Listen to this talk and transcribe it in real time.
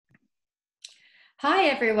Hi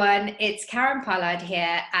everyone, it's Karen Pollard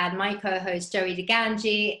here and my co-host Joey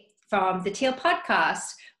DeGangi from the Teal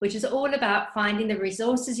podcast, which is all about finding the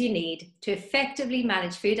resources you need to effectively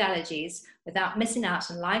manage food allergies without missing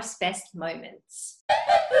out on life's best moments.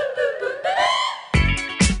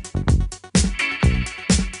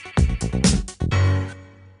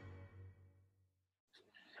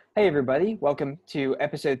 Hey everybody, welcome to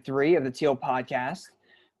episode 3 of the Teal podcast.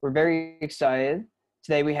 We're very excited.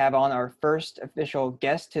 Today we have on our first official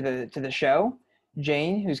guest to the show,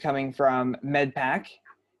 Jayne, who's coming from Medpac.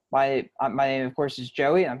 My name, of course, is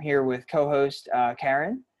Joey. I'm here with co-host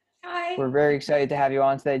Karen. Hi. We're very excited to have you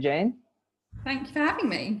on today, Jayne. Thank you for having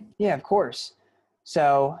me. Yeah, of course.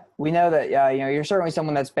 So we know that you're certainly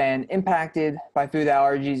someone that's been impacted by food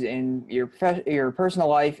allergies in your personal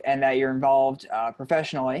life, and that you're involved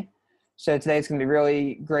professionally. So today it's going to be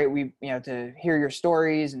really great. To hear your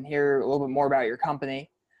stories and hear a little bit more about your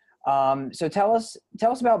company. So tell us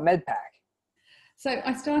about Medpac. So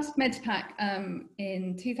I started Medpac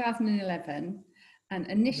in 2011, and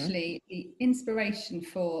initially the inspiration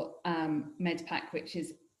for Medpac, which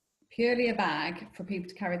is purely a bag for people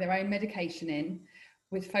to carry their own medication in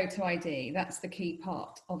with photo ID. That's the key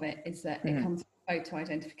part of it, is that it comes with photo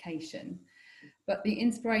identification. But the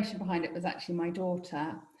inspiration behind it was actually my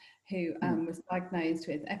daughter, who was diagnosed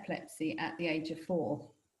with epilepsy at the age of 4.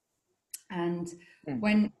 And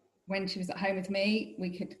when she was at home with me,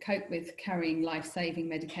 we could cope with carrying life-saving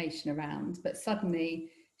medication around. But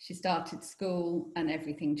suddenly she started school and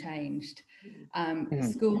everything changed.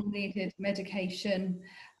 School needed medication.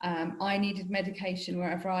 I needed medication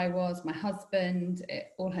wherever I was. My husband,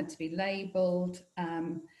 it all had to be labelled.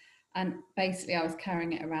 And basically I was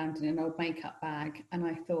carrying it around in an old makeup bag. And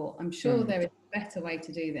I thought, I'm sure there is a better way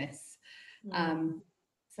to do this.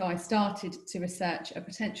 So I started to research a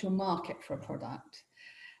potential market for a product.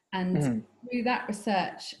 And through that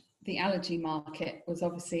research, the allergy market was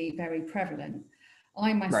obviously very prevalent.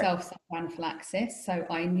 I myself suffer anaphylaxis, so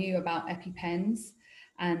I knew about EpiPens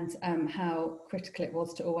and how critical it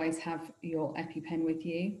was to always have your EpiPen with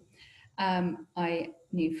you. I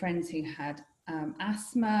knew friends who had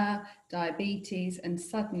asthma, diabetes, and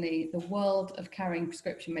suddenly the world of carrying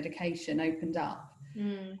prescription medication opened up.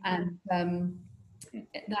 And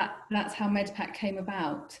that's how Medpac came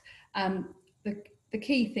about. The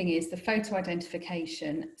key thing is the photo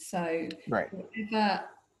identification. So whoever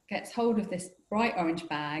gets hold of this bright orange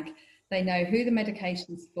bag, they know who the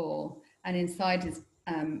medication's for, and inside is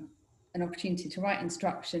an opportunity to write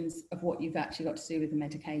instructions of what you've actually got to do with the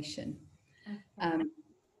medication.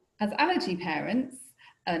 As allergy parents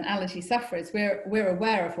and allergy sufferers, we're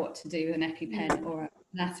aware of what to do with an EpiPen or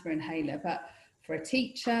an asthma inhaler, but for a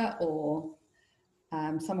teacher or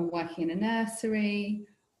someone working in a nursery,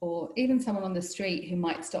 or even someone on the street who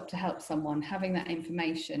might stop to help someone, having that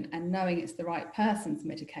information and knowing it's the right person's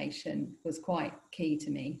medication was quite key to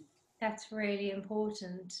me. That's really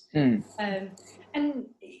important. And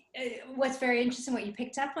what's very interesting, what you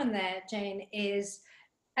picked up on there, Jayne, is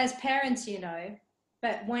as parents,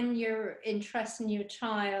 but when you're entrusting your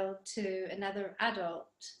child to another adult,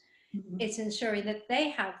 it's ensuring that they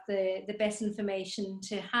have the best information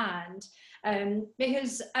to hand.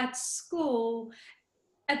 Because at school,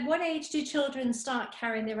 at what age do children start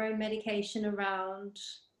carrying their own medication around?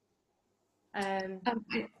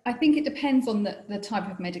 I think it depends on the type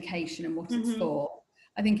of medication and what it's for.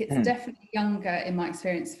 I think it's definitely younger, in my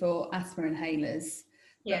experience, for asthma inhalers.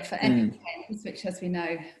 But for EpiPens, which, as we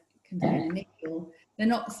know, contain a nickel, they're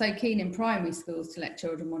not so keen in primary schools to let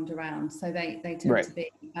children wander around. So they tend to be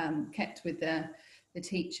kept with the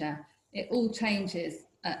teacher. It all changes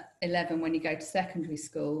at 11 when you go to secondary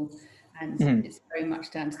school. And it's very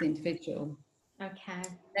much down to the individual. Okay.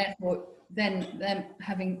 Therefore, then them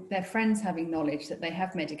having their friends having knowledge that they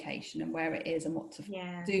have medication and where it is and what to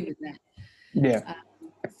do with it.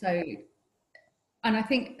 So, and I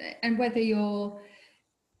think, and whether you're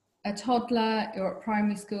a toddler, you're at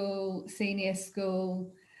primary school, senior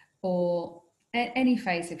school, or any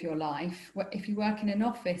phase of your life, if you work in an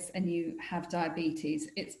office and you have diabetes,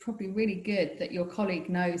 it's probably really good that your colleague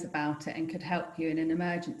knows about it and could help you in an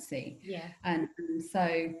emergency. And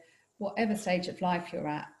so whatever stage of life you're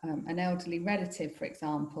at, an elderly relative, for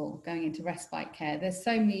example, going into respite care, there's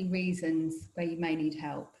so many reasons where you may need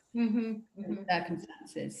help in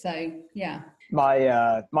circumstances. So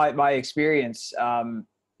my experience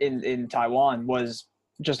in Taiwan was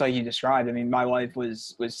just like you described. I mean, my life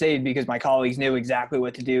was saved because my colleagues knew exactly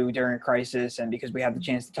what to do during a crisis, and because we had the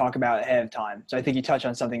chance to talk about it ahead of time. So I think you touch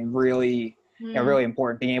on something really, really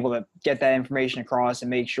important, being able to get that information across and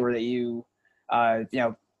make sure that you,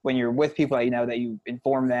 when you're with people that that you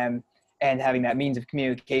inform them and having that means of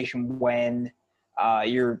communication when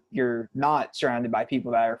you're not surrounded by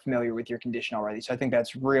people that are familiar with your condition already. So I think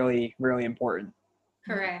that's really, really important.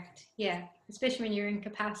 Correct. Yeah. Especially when you're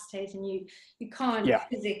incapacitated and you can't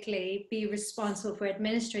physically be responsible for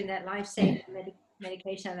administering that life-saving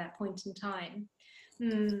medication at that point in time.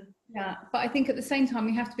 Yeah, but I think at the same time,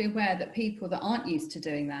 we have to be aware that people that aren't used to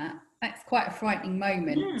doing that, that's quite a frightening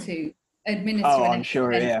moment to administer I'm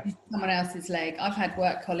sure, someone else's leg. I've had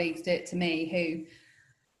work colleagues do it to me who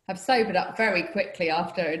have sobered up very quickly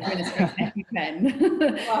after administering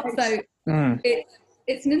EpiPen. So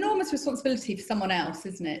it's an enormous responsibility for someone else,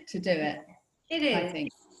 isn't it, to do it? It is. I think.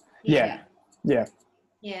 Yeah,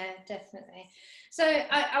 definitely. So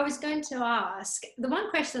I was going to ask, the one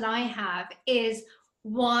question I have is,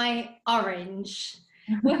 why orange?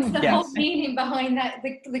 What's the whole meaning behind that,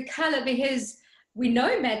 the color? Because we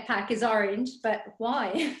know Medpac is orange, but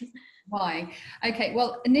why? Why? Okay,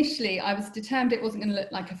 well, initially I was determined it wasn't going to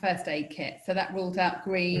look like a first aid kit, so that ruled out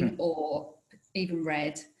green or even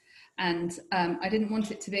red. And I didn't want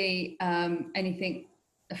it to be anything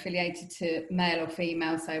affiliated to male or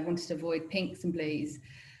female, so I wanted to avoid pinks and blues.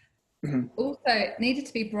 Also, it needed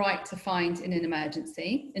to be bright to find in an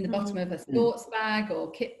emergency, in the bottom of a sports bag or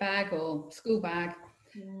kit bag or school bag.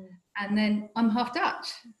 And then I'm half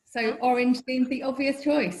Dutch, so orange seemed the obvious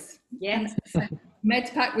choice. Yes. So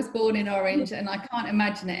Medpac was born in orange, and I can't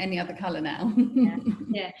imagine it any other colour now.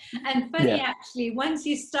 And funny, actually, once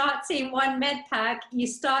you start seeing one Medpac, you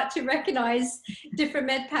start to recognise different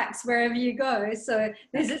Medpacs wherever you go. So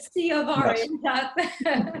there's a sea of orange out there.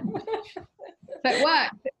 So it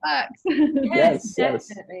works. Yes,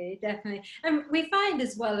 definitely. And we find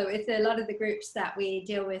as well with a lot of the groups that we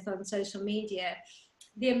deal with on social media,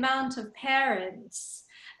 the amount of parents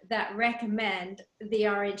that recommend the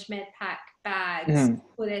orange Medpac bags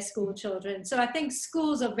for their school children. So I think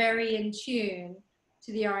schools are very in tune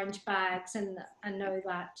to the orange bags, and I know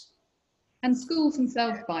that. And schools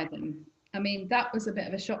themselves buy them. I mean, that was a bit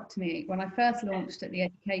of a shock to me. When I first launched at the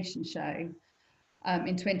Education Show,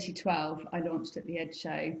 in 2012, I launched at the Ed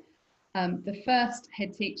Show. The first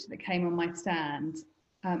head teacher that came on my stand,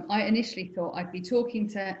 I initially thought I'd be talking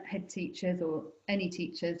to head teachers or any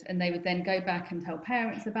teachers, and they would then go back and tell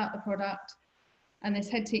parents about the product. And this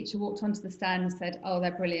head teacher walked onto the stand and said, "Oh,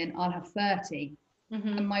 they're brilliant, I'll have 30.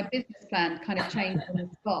 And my business plan kind of changed on the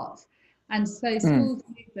spot. And so schools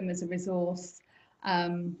use them as a resource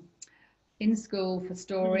in school for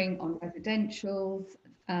storing on residentials,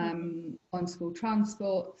 on school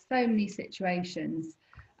transport, so many situations.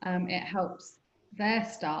 It helps their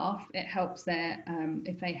staff, it helps their,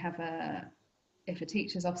 if a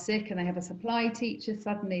teacher's off sick and they have a supply teacher,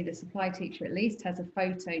 suddenly the supply teacher at least has a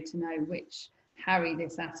photo to know which Harry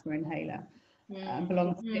this asthma inhaler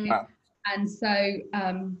belongs to. Wow. And so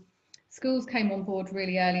schools came on board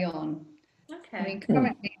really early on. I mean,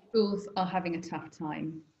 currently schools are having a tough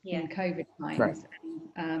time in COVID times.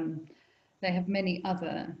 They have many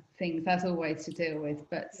other things, as always, to deal with,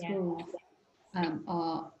 but schools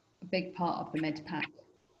are a big part of the Medpac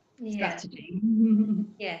strategy.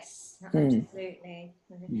 Yes, absolutely.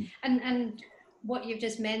 And what you've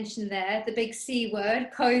just mentioned there, the big C word,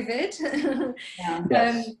 COVID.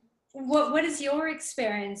 What has your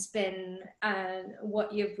experience been,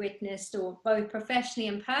 what you've witnessed, or both professionally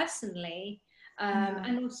and personally,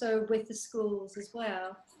 and also with the schools as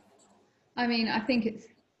well? I mean, I think it's,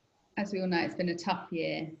 as we all know, it's been a tough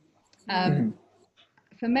year.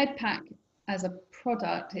 For Medpac as a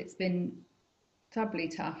product, it's been doubly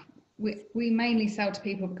tough. We mainly sell to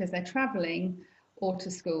people because they're travelling or to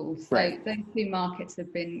schools. So those two markets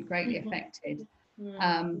have been greatly affected.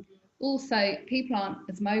 Also, people aren't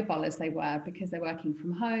as mobile as they were because they're working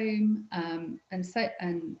from home, and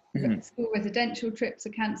school residential trips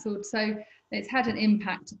are cancelled. So it's had an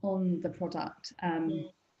impact on the product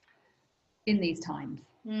in these times.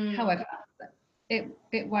 However,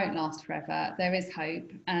 it won't last forever. There is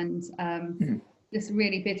hope, and just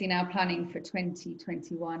really busy now planning for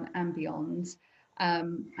 2021 and beyond,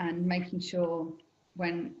 and making sure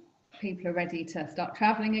when people are ready to start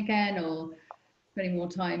travelling again or spending more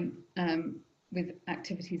time with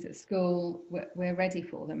activities at school, we're ready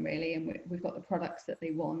for them really, and we've got the products that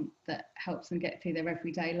they want that helps them get through their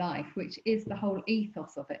everyday life, which is the whole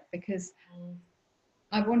ethos of it, because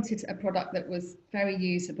I wanted a product that was very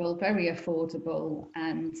usable, very affordable,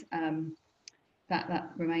 and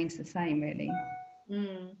that remains the same really.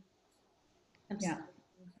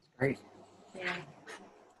 Great.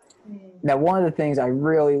 Now, one of the things I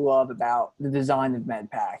really love about the design of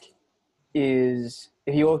Medpac is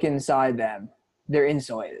if you look inside them, they're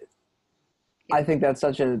insulated. I think that's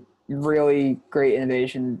such a really great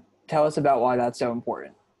innovation tell us about why that's so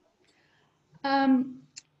important.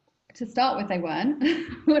 To start with, they weren't.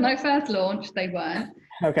 When I first launched, they weren't.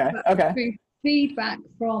 Okay. But Okay. through feedback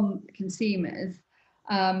from consumers,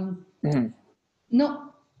 some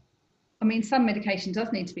medication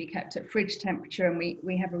does need to be kept at fridge temperature, and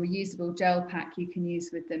we have a reusable gel pack you can use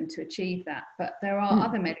with them to achieve that. But there are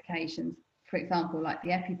other medications, for example, like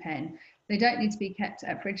the EpiPen. They don't need to be kept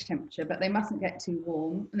at fridge temperature, but they mustn't get too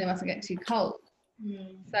warm and they mustn't get too cold.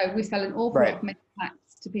 So we sell an awful lot of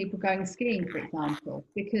Medpacks to people going skiing, for example,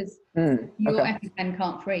 because your EpiPen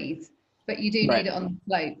can't freeze, but you do need it on the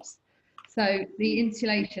slopes. So the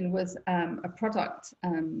insulation was a product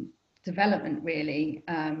development, really.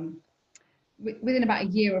 Within about a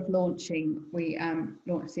year of launching, we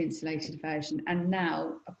launched the insulated version, and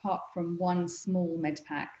now, apart from one small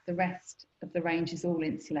Medpac, the rest of the range is all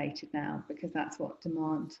insulated now, because that's what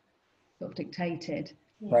demand sort of dictated.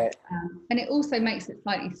 Right. And it also makes it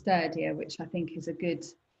slightly sturdier, which I think is a good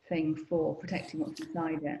thing for protecting what's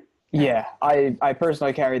inside it. Yeah, I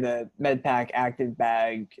personally carry the Medpac active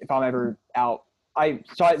bag if I'm ever out.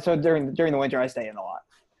 So during the winter I stay in a lot.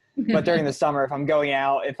 But during the summer, if I'm going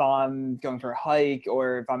out, if I'm going for a hike,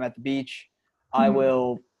 or if I'm at the beach, I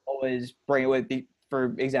will always bring it with me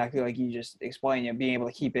for exactly like you just explained, being able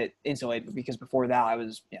to keep it insulated, because before that I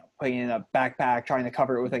was, putting it in a backpack, trying to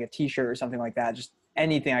cover it with like a t-shirt or something like that, just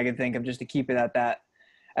anything I could think of just to keep it at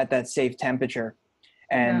that safe temperature.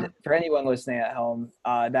 And for anyone listening at home,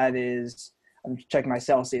 that is, I'm checking my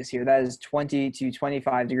Celsius here, that is 20 to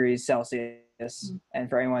 25 degrees Celsius. And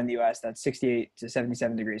for anyone in the US, that's 68 to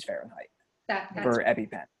 77 degrees Fahrenheit for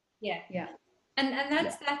EpiPen. Yeah. And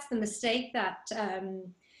that's the mistake that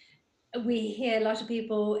we hear a lot of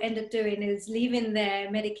people end up doing, is leaving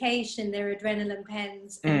their medication, their adrenaline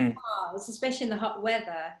pens in cars, especially in the hot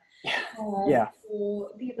weather.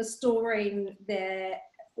 Or people storing their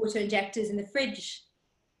auto injectors in the fridge,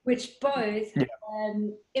 which both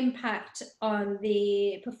impact on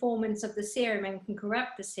the performance of the serum and can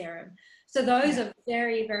corrupt the serum. So those are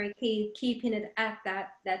very, very key, keeping it at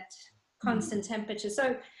that constant temperature.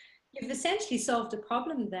 So you've essentially solved a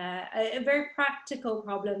problem there, a very practical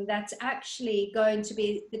problem that's actually going to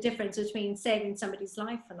be the difference between saving somebody's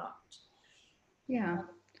life or not. Yeah.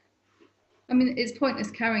 I mean, it's pointless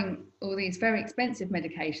carrying all these very expensive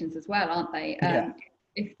medications as well, aren't they?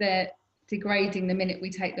 If they're degrading the minute we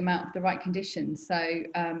take them out of the right conditions. So,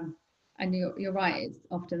 and you're right, it's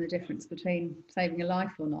often the difference between saving a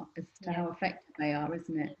life or not as to how effective they are,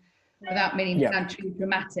 isn't it? Without meaning to sound too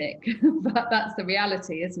dramatic, but that's the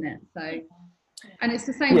reality, isn't it? So, and it's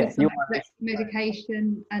the same with some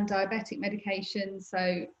medication and diabetic medication.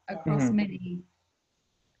 So across many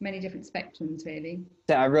different spectrums, really.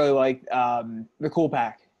 I really like the Cool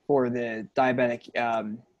Pack for the diabetic.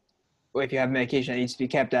 If you have medication that needs to be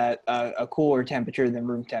kept at a cooler temperature than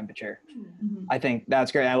room temperature. I think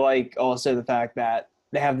that's great. I like also the fact that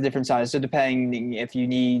they have the different sizes. So depending if you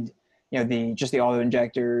need, the auto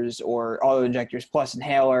injectors, or auto injectors plus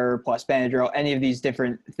inhaler plus Benadryl, any of these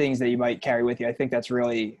different things that you might carry with you, I think that's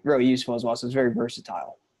really, really useful as well. So it's very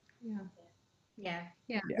versatile. Yeah.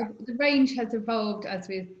 The range has evolved as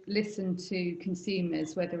we've listened to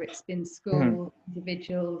consumers, whether it's been schools,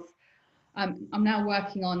 individuals. I'm now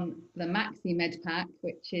working on the Maxi Medpac,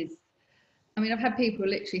 which is, I've had people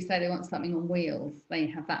literally say they want something on wheels. They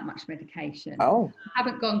have that much medication. I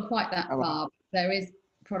haven't gone quite that far. There is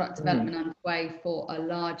product development underway for a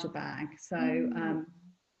larger bag. So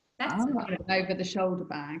that's kind of an over-the-shoulder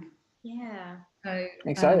bag. Yeah. So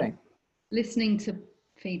exciting. Listening to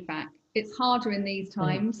feedback. It's harder in these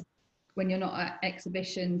times when you're not at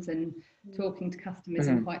exhibitions and talking to customers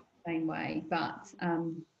in quite the same way. But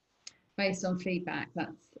based on feedback,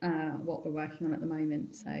 that's what we're working on at the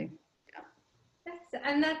moment. So,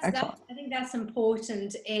 I think that's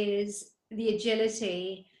important, is the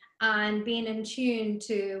agility and being in tune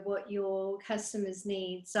to what your customers'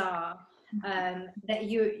 needs are. That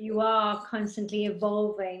you are constantly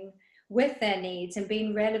evolving with their needs and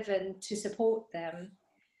being relevant to support them.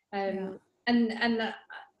 And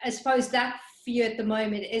I suppose that for you at the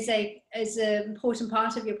moment is an important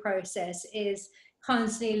part of your process, is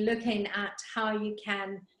constantly looking at how you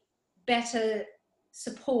can better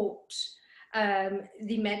support the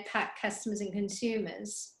Medpac customers and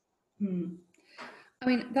consumers.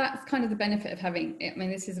 That's kind of the benefit of having it.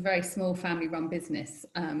 This is a very small family-run business.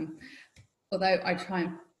 Although I try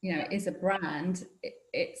and, it is a brand,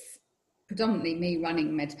 it's predominantly me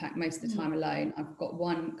running Medpac most of the time alone. I've got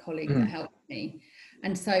one colleague that helps me.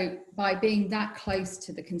 And so by being that close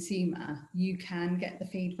to the consumer, you can get the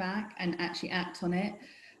feedback and actually act on it.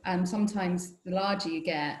 Sometimes the larger you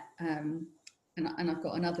get, and I've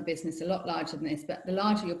got another business a lot larger than this, but the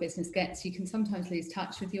larger your business gets, you can sometimes lose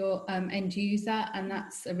touch with your end user, and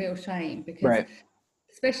that's a real shame, because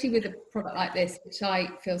especially with a product like this, which I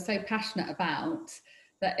feel so passionate about,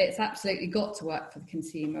 that it's absolutely got to work for the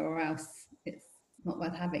consumer, or else it's not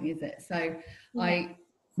worth having, is it? So I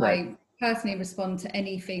personally respond to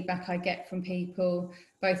any feedback I get from people,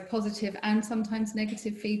 both positive and sometimes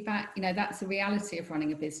negative feedback. You know, that's the reality of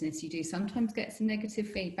running a business. You do sometimes get some negative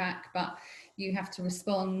feedback, but you have to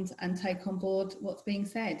respond and take on board what's being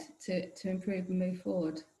said to improve and move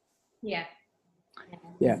forward. Yeah.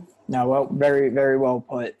 No, well, very, very well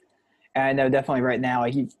put. And I know definitely right now,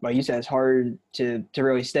 like you said, it's hard to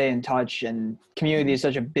really stay in touch, and community is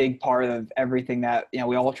such a big part of everything that, you know,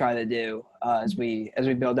 we all try to do as we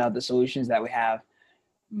build out the solutions that we have.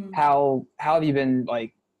 How have you been,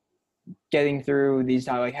 like, getting through these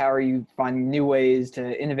times? Like, how are you finding new ways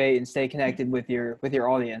to innovate and stay connected with your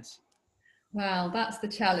audience? Well, that's the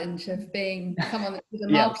challenge of being someone with a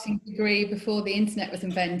marketing degree before the internet was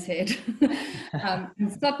invented.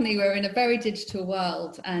 And suddenly we're in a very digital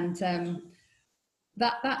world, and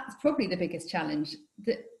that's probably the biggest challenge.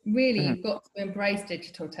 That really you've got to embrace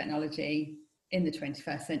digital technology in the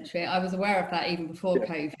 21st century. I was aware of that even before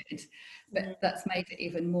COVID, but that's made it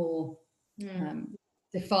even more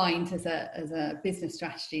defined as a business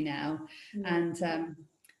strategy now. And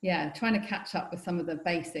trying to catch up with some of the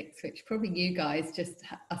basics, which probably you guys just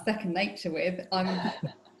are second nature with.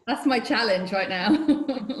 That's my challenge right now.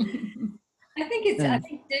 I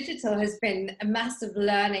think digital has been a massive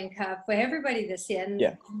learning curve for everybody this year. And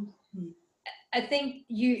I think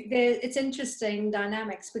it's interesting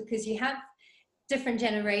dynamics, because you have different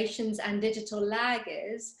generations and digital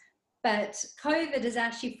laggers, but COVID has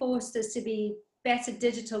actually forced us to be better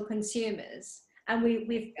digital consumers, and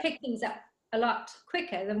we've picked things up a lot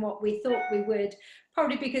quicker than what we thought we would,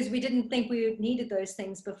 probably because we didn't think we needed those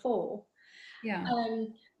things before.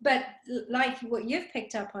 But like what you've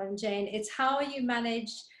picked up on, Jayne, it's how you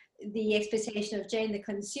manage the expectation of Jayne the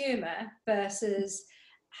consumer versus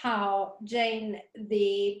how Jayne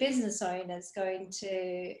the business owner is going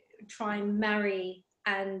to try and marry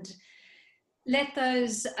and let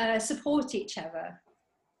those support each other.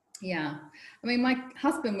 Yeah, I mean, my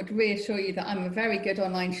husband would reassure you that I'm a very good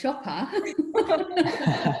online shopper.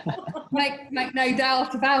 make no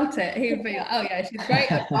doubt about it. He would be like, oh yeah, she's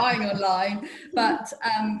great at buying online. But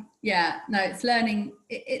it's learning.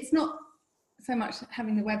 It's not so much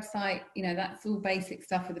having the website, you know, that's all basic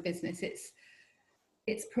stuff for the business.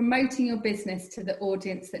 It's promoting your business to the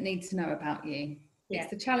audience that needs to know about you.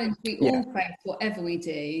 It's the challenge we all face, whatever we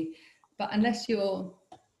do. But unless you're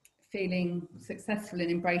feeling successful in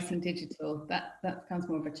embracing digital, that becomes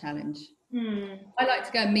more of a challenge. I like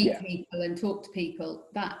to go and meet people and talk to people.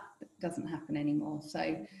 That doesn't happen anymore.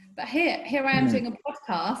 So, but here I am doing a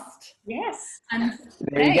podcast. Yes, and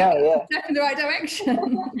there you go. Step in the right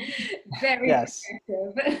direction. Very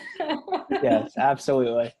effective. Yes,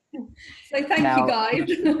 absolutely. So thank you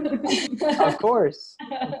guys. Of course.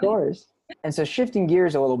 And so shifting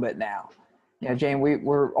gears a little bit now. Yeah, Jayne,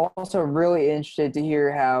 we're also really interested to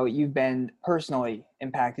hear how you've been personally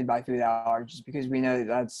impacted by food allergies, because we know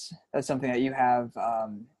that's something that you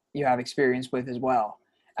have experience with as well.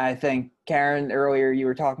 I think, Karen, earlier you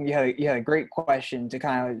were talking, you had a great question to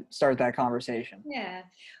kind of start that conversation. Yeah.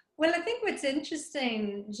 Well, I think what's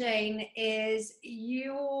interesting, Jayne, is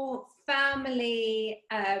your family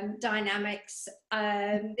dynamics.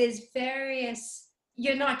 There's various,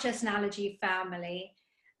 you're not just an allergy family.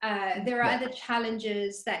 There are other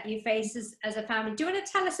challenges that you face as a family. Do you want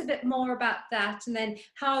to tell us a bit more about that, and then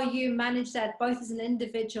how you manage that both as an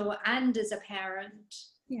individual and as a parent?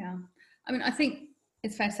 Yeah, I mean, I think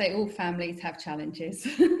it's fair to say all families have challenges,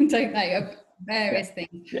 don't they, of various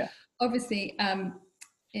things. Yeah. Obviously,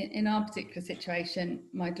 in our particular situation,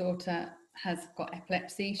 my daughter has got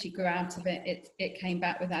epilepsy. She grew out of it. It came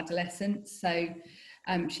back with adolescence. So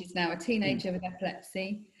she's now a teenager with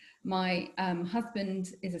epilepsy. My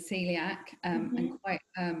husband is a celiac and quite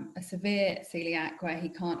a severe celiac, where he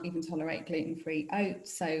can't even tolerate gluten-free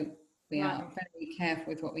oats. So we are very careful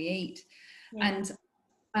with what we eat. Yeah.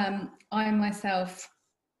 And I myself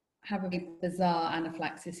have a bizarre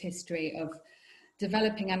anaphylaxis history of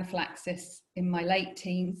developing anaphylaxis in my late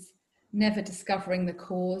teens, never discovering the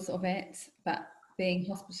cause of it, but being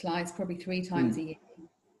hospitalised probably 3 times a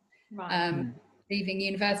year. Leaving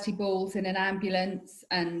university balls in an ambulance,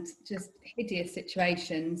 and just hideous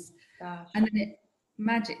situations. Gosh. And then it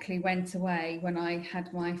magically went away when I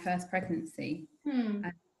had my first pregnancy.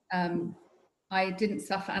 And, I didn't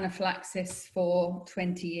suffer anaphylaxis for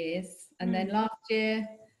 20 years. And then last year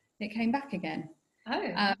it came back again.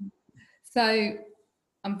 So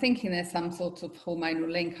I'm thinking there's some sort of hormonal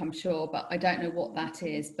link, I'm sure, but I don't know what that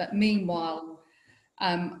is. But meanwhile,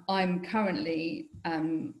 I'm currently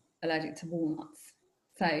allergic to walnuts.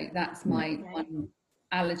 So that's my one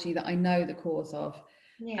allergy that I know the cause of.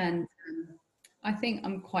 Yeah. And I think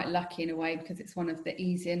I'm quite lucky in a way, because it's one of the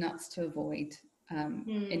easier nuts to avoid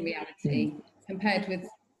in reality, compared with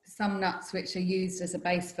some nuts which are used as a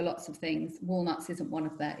base for lots of things. Walnuts isn't one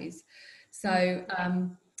of those. So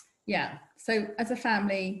yeah, so as a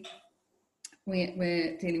family,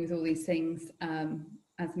 we're dealing with all these things,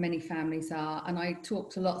 as many families are. And I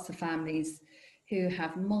talk to lots of families who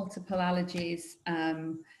have multiple allergies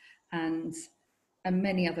and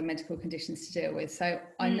many other medical conditions to deal with. So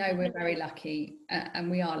I know we're very lucky,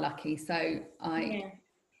 and we are lucky. So I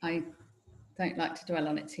don't like to dwell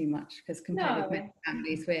on it too much, because compared with many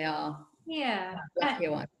families, we are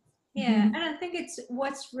luckier ones. Yeah, and I think it's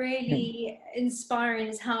what's really inspiring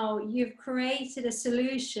is how you've created a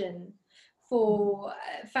solution for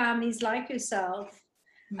families like yourself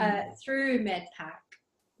through Medpac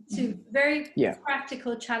to very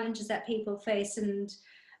practical challenges that people face. And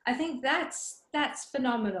I think that's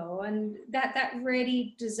phenomenal, and that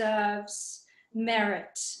really deserves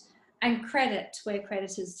merit and credit where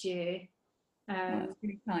credit is due. That's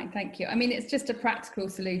really kind, thank you. I mean, it's just a practical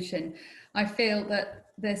solution. I feel that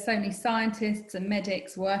there's so many scientists and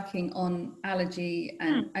medics working on allergy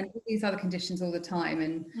and all these other conditions all the time,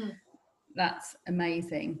 and that's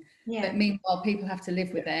amazing. But meanwhile, people have to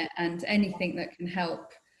live with it, and anything that can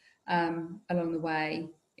help along the way,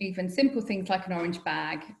 even simple things like an orange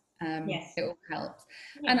bag, it all helps.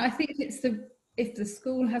 And I think if the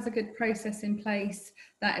school has a good process in place,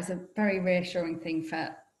 that is a very reassuring thing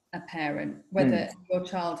for a parent, whether your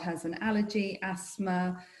child has an allergy,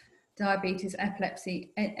 asthma, diabetes,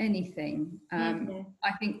 epilepsy, anything.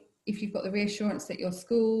 I think if you've got the reassurance that your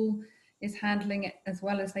school is handling it as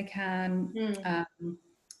well as they can,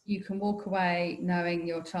 you can walk away knowing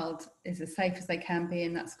your child is as safe as they can be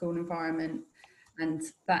in that school environment. And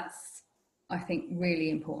that's, I think, really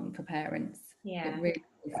important for parents. Yeah, it really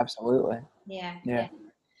is. Absolutely. Yeah.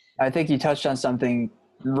 I think you touched on something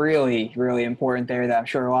really, really important there that I'm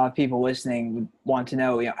sure a lot of people listening would want to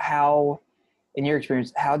know. How, in your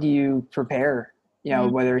experience, how do you prepare?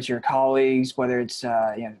 Whether it's your colleagues, whether it's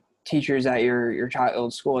teachers at your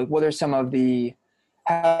child's school. Like, what are some of the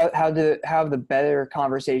how the better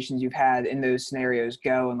conversations you've had in those scenarios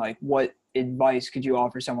go, and like what advice could you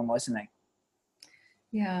offer someone listening?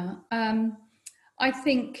 Yeah, I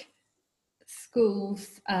think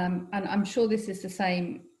schools, and I'm sure this is the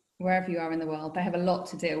same wherever you are in the world, they have a lot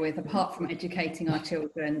to deal with apart from educating our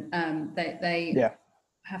children. They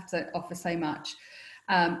have to offer so much.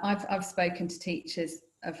 I've spoken to teachers.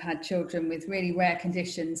 I've had children with really rare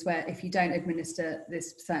conditions where if you don't administer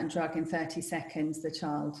this certain drug in 30 seconds, the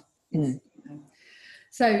child is.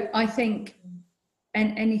 So I think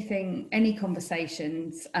any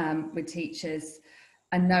conversations with teachers,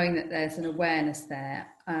 and knowing that there's an awareness there.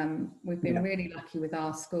 We've been really lucky with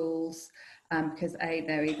our schools, because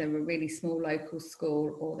they're either a really small local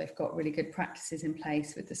school, or they've got really good practices in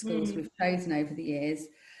place with the schools we've chosen over the years.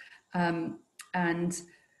 And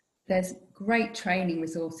there's great training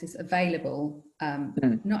resources available,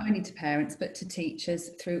 not only to parents, but to teachers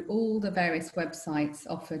through all the various websites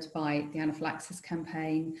offered by the Anaphylaxis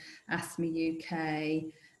Campaign, Asthma UK,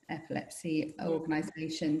 epilepsy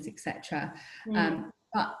organisations, etc.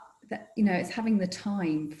 But it's having the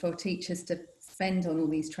time for teachers to spend on all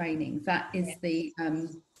these trainings. That is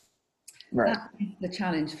that is the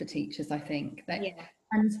challenge for teachers, I think.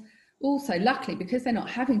 And also, luckily, because they're not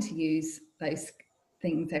having to use those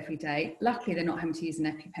things every day, luckily they're not having to use an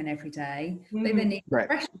EpiPen every day. They then need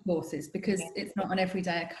refresher courses because it's not an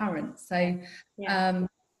everyday occurrence. So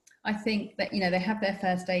I think that they have their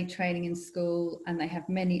first aid training in school, and they have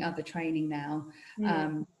many other training now.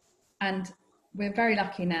 And we're very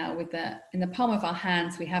lucky now with in the palm of our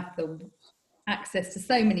hands, we have the access to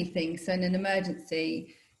so many things. So in an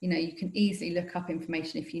emergency, you can easily look up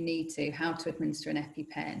information if you need to, how to administer an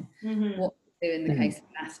EpiPen, what to do in the case of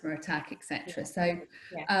an asthma attack, etc. So,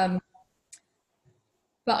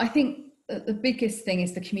 but I think that the biggest thing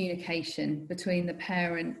is the communication between the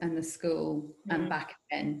parent and the school and back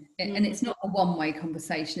again. And it's not a one-way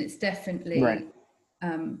conversation. It's definitely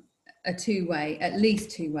a two-way, at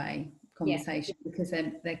least two-way conversation, because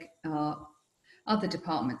there are other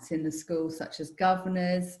departments in the school, such as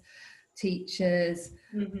governors, teachers,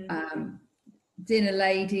 dinner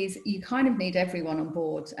ladies. You kind of need everyone on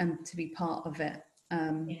board and to be part of it.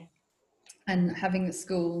 And having the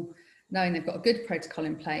school knowing they've got a good protocol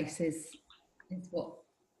in place is what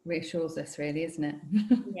reassures us, really, isn't it?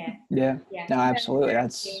 Yeah. No, absolutely. Very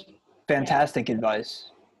That's fantastic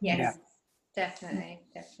advice. Yes, definitely.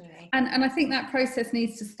 And I think that process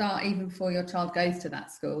needs to start even before your child goes to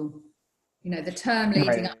that school. You know, the term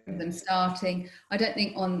leading up to them starting. I don't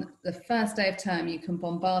think on the first day of term you can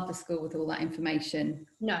bombard the school with all that information.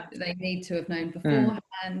 No. They need to have known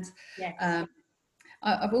beforehand. Yes.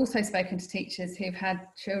 I've also spoken to teachers who've had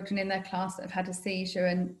children in their class that have had a seizure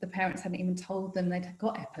and the parents hadn't even told them they'd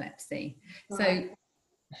got epilepsy. So,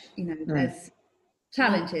 you know, there's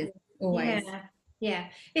challenges always. Yeah.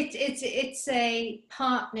 It's a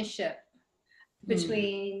partnership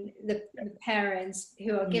between the parents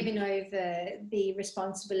who are giving over the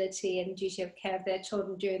responsibility and duty of care of their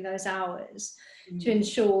children during those hours to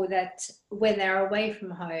ensure that when they're away from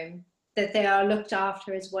home, that they are looked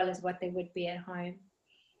after as well as what they would be at home.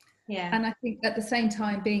 Yeah. And I think at the same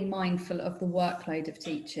time being mindful of the workload of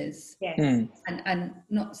teachers. Yes. And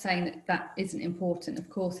not saying that that isn't important. Of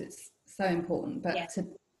course it's so important, but to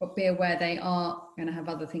be aware they are going to have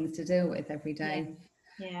other things to deal with every day.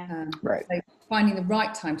 So finding the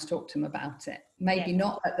right time to talk to them about it. Maybe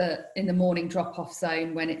not in the morning drop-off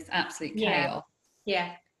zone when it's absolute chaos.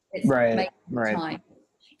 It's time.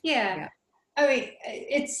 Oh,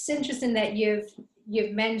 it's interesting that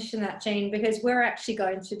you've mentioned that, Jayne, because we're actually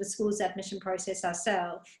going through the school's admission process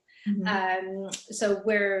ourselves. So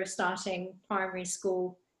we're starting primary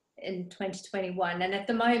school in 2021, and at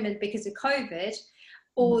the moment, because of COVID,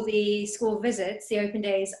 all the school visits, the open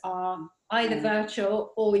days, are either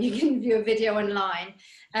virtual or you can view a video online.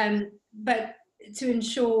 But to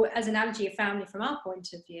ensure, as an allergy family, from our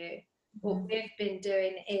point of view, what we've been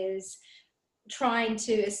doing is trying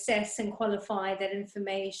to assess and qualify that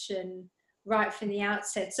information right from the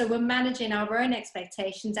outset. So we're managing our own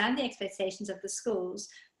expectations and the expectations of the schools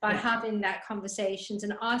by having that conversations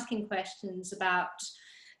and asking questions about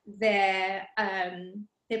their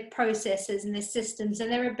processes and their systems and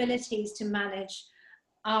their abilities to manage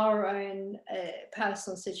our own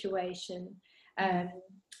personal situation. And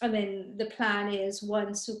then the plan is,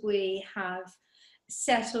 once we have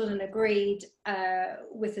settled and agreed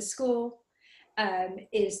with the school,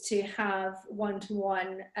 is to have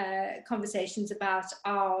one-to-one conversations about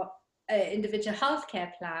our individual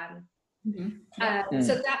healthcare plan.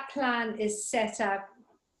 So that plan is set up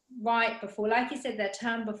right before, like you said, that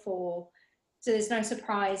term before, so there's no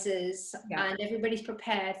surprises and everybody's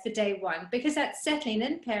prepared for day one, because that settling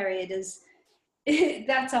in period is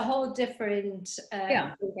that's a whole different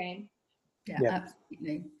game.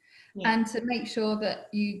 Absolutely. And to make sure that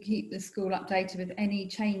you keep the school updated with any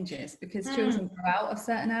changes, because children grow out of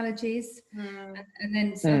certain allergies and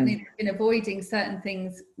then suddenly they've been avoiding certain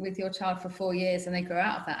things with your child for 4 years and they grow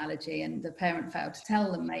out of that allergy and the parent failed to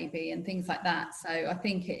tell them maybe, and things like that. So I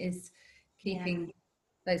think it is keeping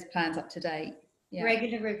those plans up to date.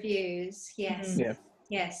 Regular reviews. Yes,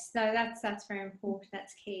 no, that's very important.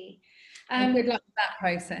 That's key. Good luck with that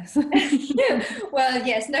process. Well,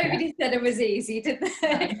 yes, nobody said it was easy, did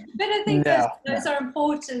they? But I think those are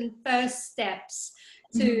important first steps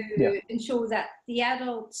to ensure that the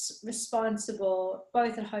adults responsible,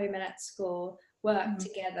 both at home and at school, work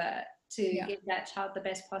together to give that child the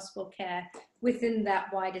best possible care within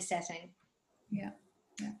that wider setting.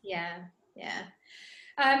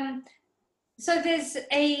 So there's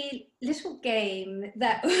a little game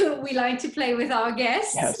that we like to play with our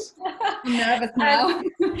guests. I'm nervous now.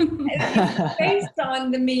 It's based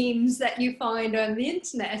on the memes that you find on the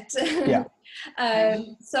internet.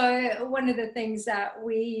 So one of the things that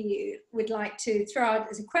we would like to throw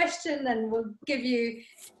out as a question, and we'll give you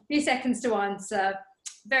a few seconds to answer,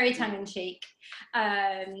 very tongue-in-cheek,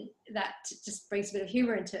 that just brings a bit of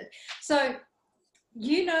humor into it. So,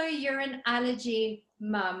 you know you're an allergy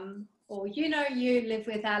mum, or you know you live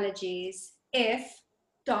with allergies if ...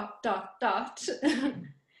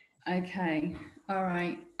 Okay, all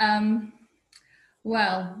right.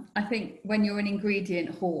 Well, I think when you're an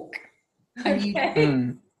ingredient hawk,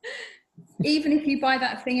 and even if you buy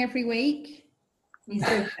that thing every week, you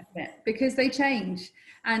still get it because they change.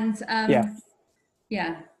 And and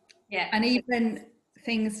even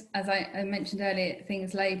things, as I mentioned earlier,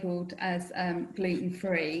 things labelled as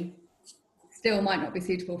gluten-free still might not be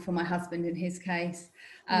suitable for my husband in his case.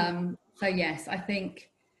 So yes, I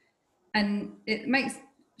think, and it makes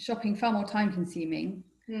shopping far more time consuming,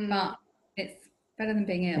 but it's better than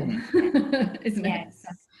being ill, isn't it?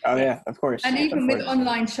 Oh yeah, of course. And even with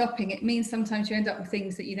online shopping, it means sometimes you end up with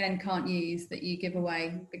things that you then can't use, that you give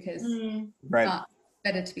away because it's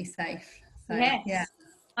better to be safe. So,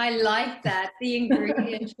 I like that, the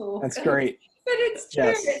ingredient talk. That's great. But it's true.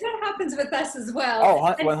 Yes. That happens with us as well.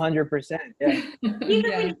 Oh, 100%. Yeah.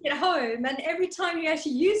 Even when you get home, and every time you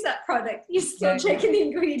actually use that product, you're still checking the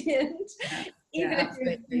ingredient, even if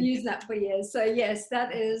you've been using that for years. So yes,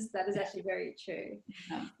 that is actually very true.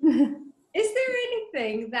 Is there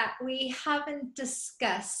anything that we haven't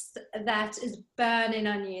discussed that is burning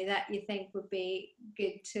on you that you think would be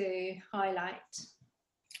good to highlight?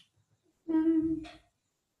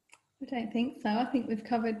 I don't think so. I think we've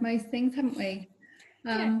covered most things, haven't we?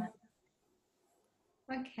 Okay.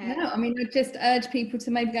 No, I mean, I'd just urge people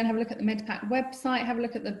to maybe go and have a look at the Medpac website, have a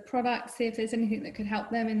look at the products, see if there's anything that could help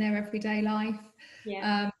them in their everyday life.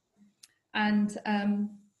 Yeah.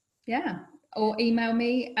 Or email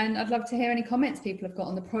me, and I'd love to hear any comments people have got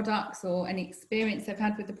on the products or any experience they've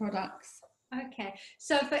had with the products. Okay,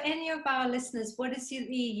 so for any of our listeners, what is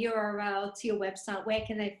the URL to your website? Where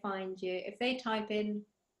can they find you? If they type in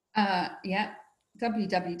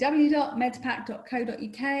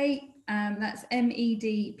www.medpac.co.uk, that's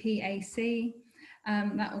MEDPAC.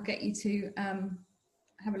 That will get you to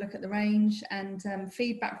have a look at the range and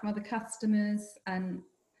feedback from other customers and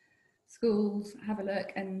schools. Have a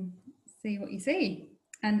look and see what you see,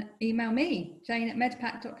 and email me,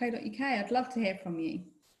 Jayne@medpac.co.uk. I'd love to hear from you.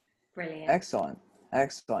 Brilliant. Excellent.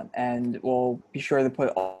 And we'll be sure to put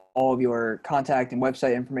all of your contact and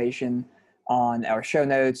website information on our show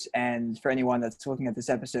notes. And for anyone that's looking at this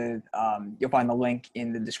episode, you'll find the link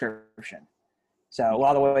in the description. So a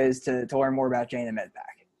lot of ways to learn more about Jayne and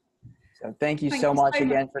Medpac. So thank you so much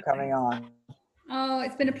again for coming on. Oh,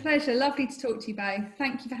 it's been a pleasure. Lovely to talk to you both.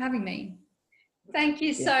 Thank you for having me. Thank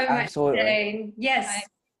you so much, absolutely. Jayne. Yes,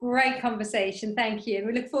 great conversation. Thank you. And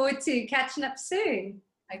we look forward to catching up soon.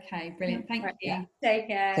 Okay, brilliant. Thank you. Take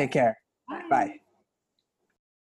care. Take care. Bye. Bye.